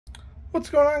What's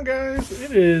going on, guys?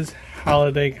 It is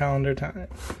holiday calendar time.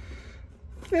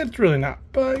 It's really not,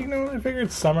 but you know, I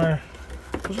figured summer.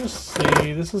 Let's just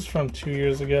see. This is from 2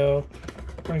 years ago.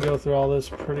 I'm gonna go through all this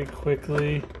pretty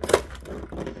quickly.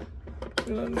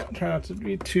 Try not to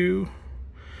be too.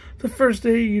 The first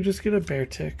day you just get a bear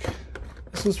tick.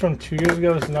 This is from 2 years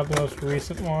ago. This is not the most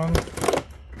recent one.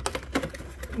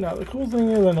 Now the cool thing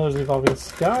is I know there's Evolving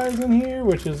Skies in here,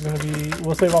 which is going to be,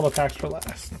 we'll save all the packs for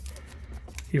last.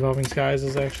 Evolving Skies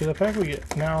is actually the pack we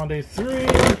get. Now on day 3,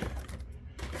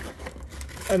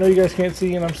 I know you guys can't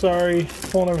see and I'm sorry,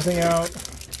 pulling everything out.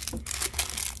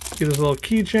 Get this little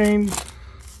keychain.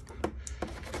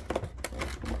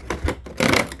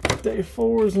 Day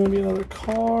 4 is going to be another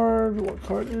card. What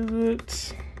card is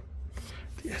it?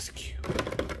 The SQ.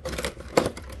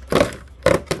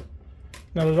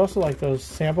 Now there's also like those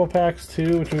sample packs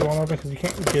too, which we won't open because you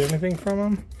can't get anything from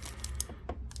them.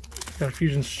 Got a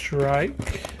Fusion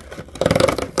Strike.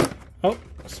 Oh,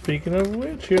 speaking of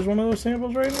which, here's one of those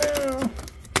samples right now.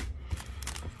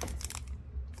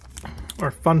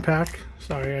 Or fun pack.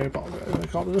 Sorry, I apologize. I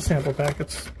called it a sample pack.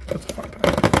 It's a fun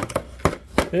pack.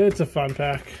 It's a fun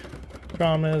pack.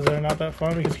 Problem is they're not that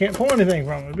fun because you can't pull anything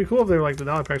from them. It'd be cool if they were like the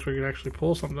dollar packs where you could actually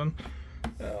pull something.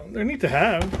 They're neat to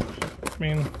have. I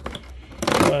mean,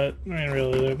 but I mean,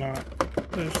 really, they're not.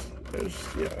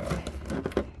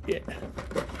 Yeah.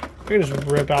 I could just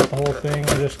rip out the whole thing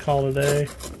and just call it a day,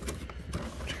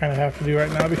 which I kind of have to do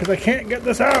right now because I can't get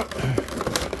this out.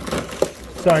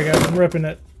 Sorry, guys, I'm ripping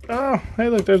it. Oh, hey,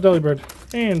 look, there's Delibird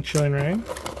and Chilling Rain,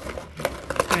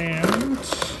 and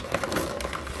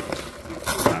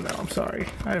oh no, I'm sorry.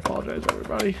 I apologize,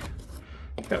 everybody.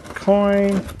 Got a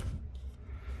coin,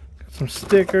 got some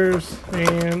stickers,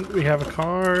 and we have a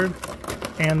card.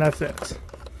 And that's it.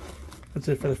 That's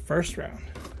it for the first round.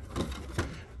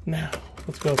 Now,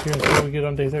 let's go up here and see what we get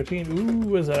on day 13.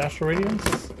 Ooh, is that Astral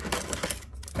Radiance?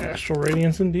 Astral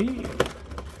Radiance indeed. I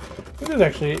think there's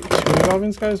actually 2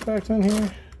 Evolving Skies packs in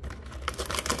here.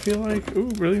 I feel like, ooh,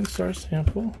 Brilliant Star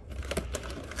sample.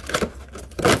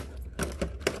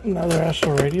 Another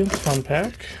Astral Radiance fun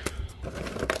pack.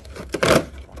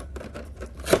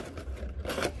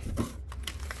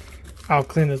 I'll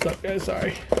clean this up, guys,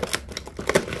 sorry.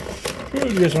 Ooh,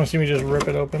 you guys want to see me just rip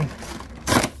it open?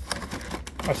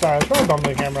 Oh, sorry, I was probably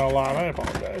bumping the camera a lot. I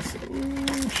apologize.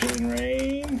 Ooh, Chilling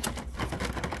Rain.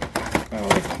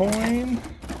 Another coin.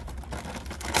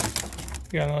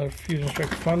 Got another Fusion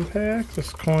Strike fun pack.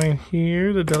 This coin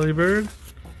here, the Delibird.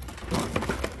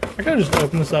 I could have just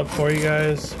opened this up for you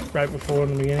guys right before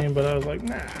in the beginning, but I was like,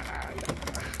 nah,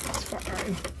 it's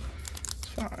fine. It's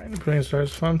fine. Brilliant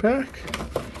Stars fun pack.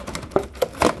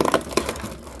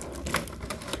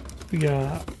 We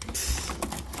got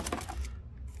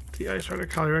the Ice Rider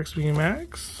Calyrex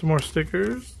VMAX, some more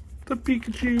stickers, the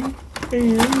Pikachu,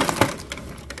 and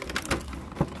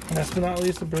last but not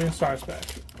least, the Brilliant Stars pack.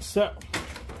 So,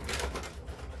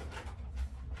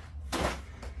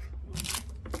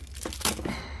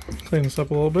 clean this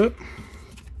up a little bit.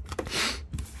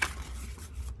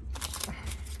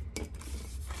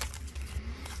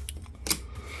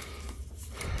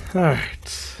 Alright,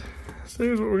 so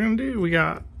here's what we're going to do. We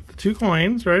got 2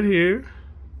 coins right here.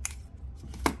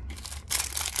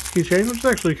 Keychain, which is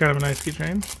actually kind of a nice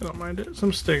keychain. I don't mind it.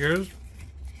 Some stickers.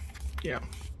 Yeah,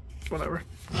 whatever.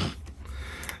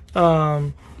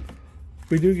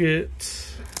 We do get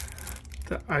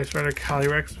the Ice Rider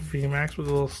Calyrex VMAX with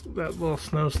that little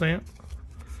snow stamp.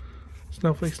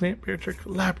 Snowflake stamp, Bear Trick,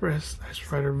 Lapras,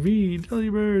 Ice Rider V,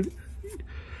 Delibird,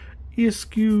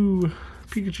 ESQ,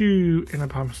 Pikachu, and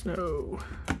Abomasnow.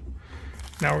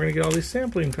 Now we're going to get all these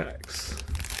sampling packs,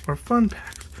 or fun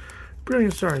packs.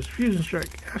 Brilliant Stars, Fusion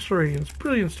Strike, Astral Radiance,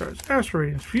 Brilliant Stars, Astral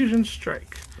Radiance, Fusion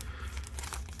Strike.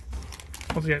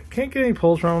 Once again, can't get any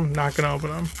pulls from them, not going to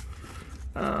open them.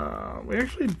 We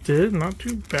actually did not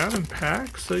too bad in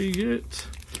packs, so you get...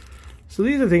 So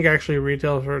these I think actually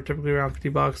retail for typically around 50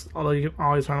 bucks, although you can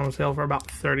always find them on sale for about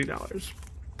 $30.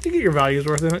 You get your values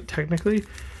worth in it, technically.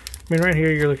 I mean, right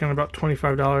here you're looking at about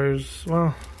 $25,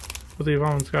 well... with the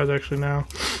Evolving Skies actually now,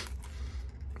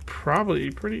 probably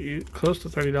pretty close to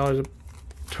 $30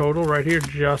 total right here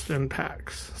just in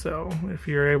packs. So if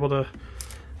you're able to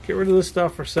get rid of this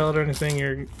stuff or sell it or anything,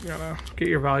 you're gonna get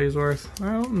your values worth.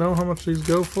 I don't know how much these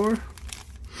go for.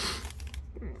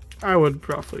 I would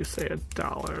roughly say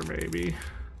 $1 maybe,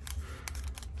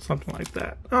 something like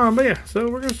that. But yeah, so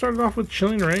we're gonna start it off with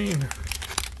Chilling Rain,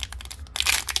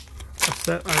 a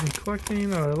set I'm collecting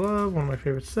that I love, one of my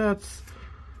favorite sets.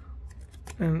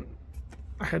 And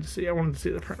I wanted to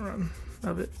see the print run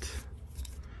of it.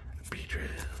 B-Drill.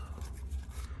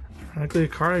 Frankly, a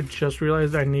card I just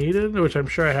realized I needed, which I'm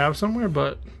sure I have somewhere,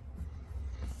 but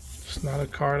it's not a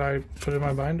card I put in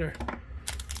my binder.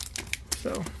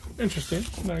 So, interesting.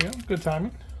 There we go. Good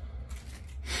timing.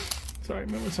 Sorry,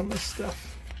 remember some of this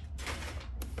stuff.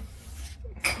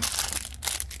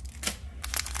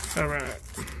 Alright.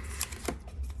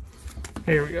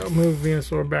 Here we go. Move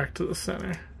Venusaur back to the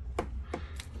center.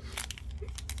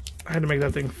 I had to make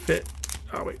that thing fit.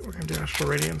 Oh wait, we're going to do Astral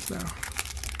Radiance now.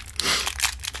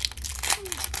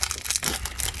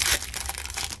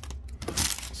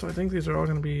 So I think these are all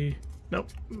going to be... Nope,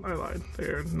 I lied.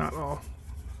 They're not all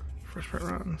first print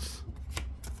runs.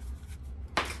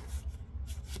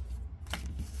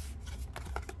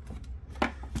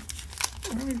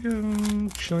 There we go.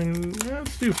 Chilling...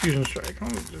 Let's do Fusion Strike. I'm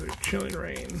going to do Chilling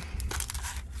Rain.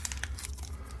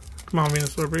 Come on,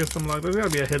 Venusaur, bring us some luck. There's got to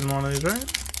be a hidden one of these,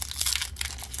 right?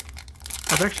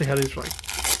 I've actually had these for like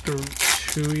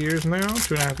 2 years now,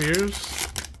 2.5 years.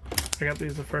 I got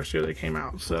these the first year they came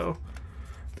out, so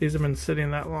these have been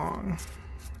sitting that long.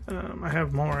 I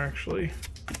have more actually.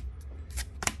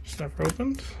 Just never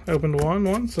opened. I opened one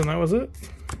once and that was it.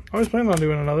 I always planned on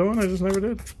doing another one, I just never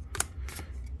did.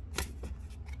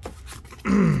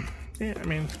 Yeah, I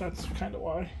mean, that's kind of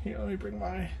why. Here, let me bring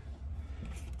my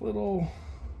little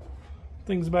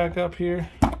things back up here.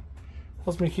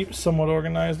 Helps me keep somewhat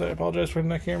organized. I apologize for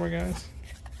that camera, guys.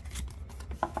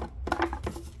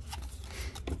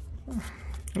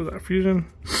 Was that Fusion?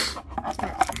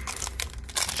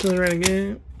 Chilling right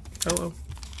again. Hello.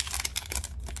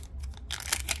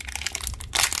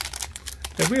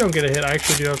 If we don't get a hit, I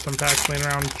actually do have some packs laying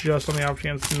around just on the off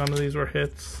chance none of these were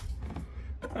hits.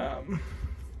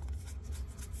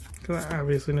 Because I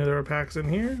obviously knew there were packs in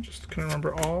here. Just couldn't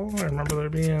remember all. I remember there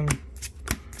being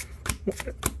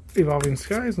Evolving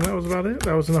Skies, and that was about it.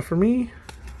 That was enough for me.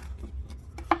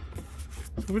 So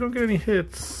if we don't get any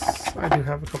hits, I do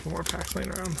have a couple more packs laying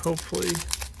around. Hopefully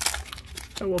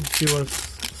that will do us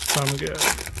some good.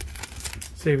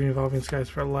 Saving Evolving Skies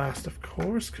for last, of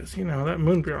course, because, you know, that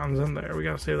Moonbron's in there. We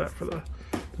got to save that for the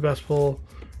best pull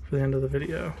for the end of the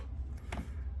video.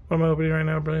 What am I opening right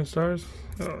now? Brilliant Stars?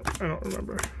 I don't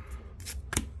remember.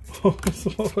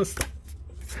 What was that?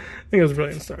 I think it was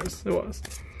Brilliant Stars. It was.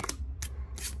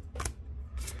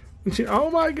 Oh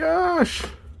my gosh!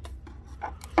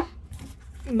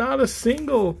 Not a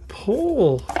single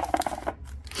pull.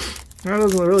 That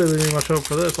doesn't really leave me much hope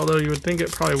for this, although you would think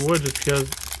it probably would just because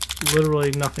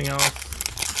literally nothing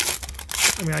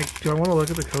else. I mean, do I want to look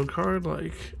at the code card?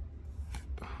 Like,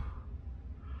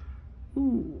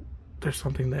 ooh, there's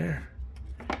something there.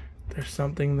 There's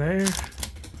something there.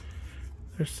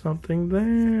 There's something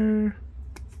there.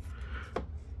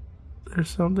 There's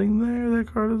something there.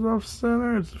 That card is off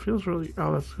center. It feels really...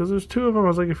 Oh, that's because there's two of them. I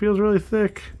was like, it feels really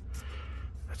thick.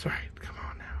 That's right. Come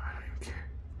on now. I don't even care.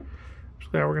 So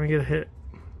now we're going to get a hit.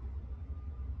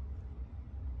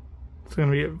 It's going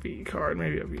to be a V card.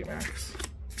 Maybe a V Max.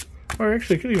 Or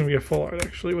actually, it could even be a full art,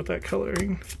 actually, with that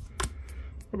coloring.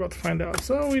 We're about to find out.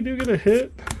 So we do get a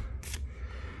hit.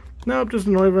 Nope, just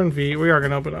an Noivern V. We are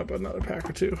going to open up another pack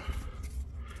or two.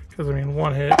 Because, I mean,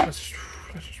 one hit, that's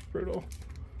just brutal.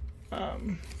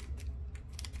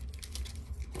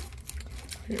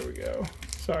 Here we go.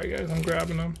 Sorry, guys, I'm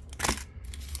grabbing them.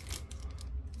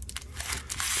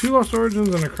 2 Lost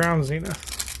Origins and a Crown Zenith.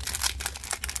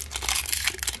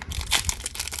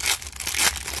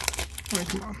 Oh,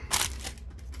 come on.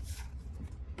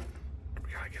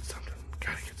 We gotta get something.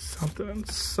 Gotta get something in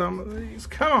some of these.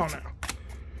 Come on now.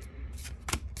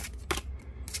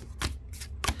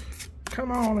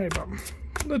 Come on, A-Bum.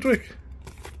 Ludwig.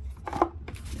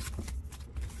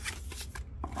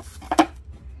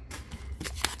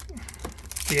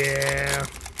 Yeah.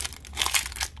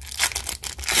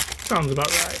 Sounds about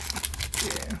right.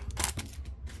 Yeah.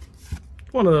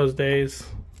 One of those days.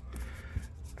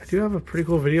 I do have a pretty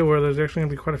cool video where there's actually going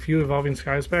to be quite a few Evolving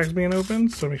Skies packs being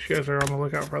opened, so make sure you guys are on the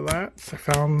lookout for that. So I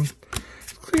found,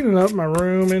 cleaning up my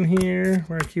room in here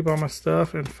where I keep all my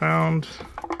stuff, and found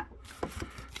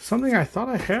something I thought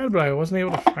I had, but I wasn't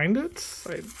able to find it.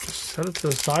 I just set it to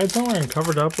the side somewhere and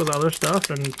covered up with other stuff,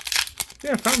 and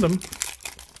yeah, I found them.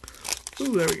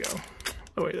 Ooh, there we go.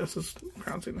 Oh wait, this is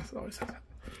Crown Zenith. I always have that.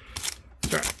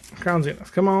 That's right, Crown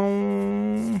Zenith. Come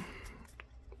on.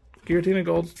 Giratina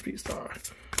Gold V-Star.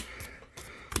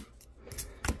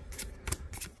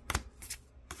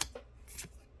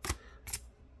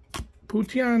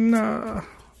 Putiana.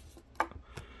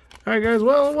 Alright guys,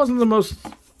 well, it wasn't the most...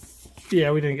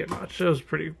 Yeah, we didn't get much. It was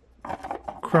pretty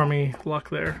crummy luck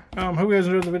there. Hope you guys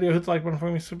enjoyed the video. Hit the like button for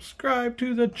me. Subscribe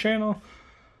to the channel.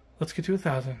 Let's get to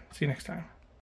 1,000. See you next time.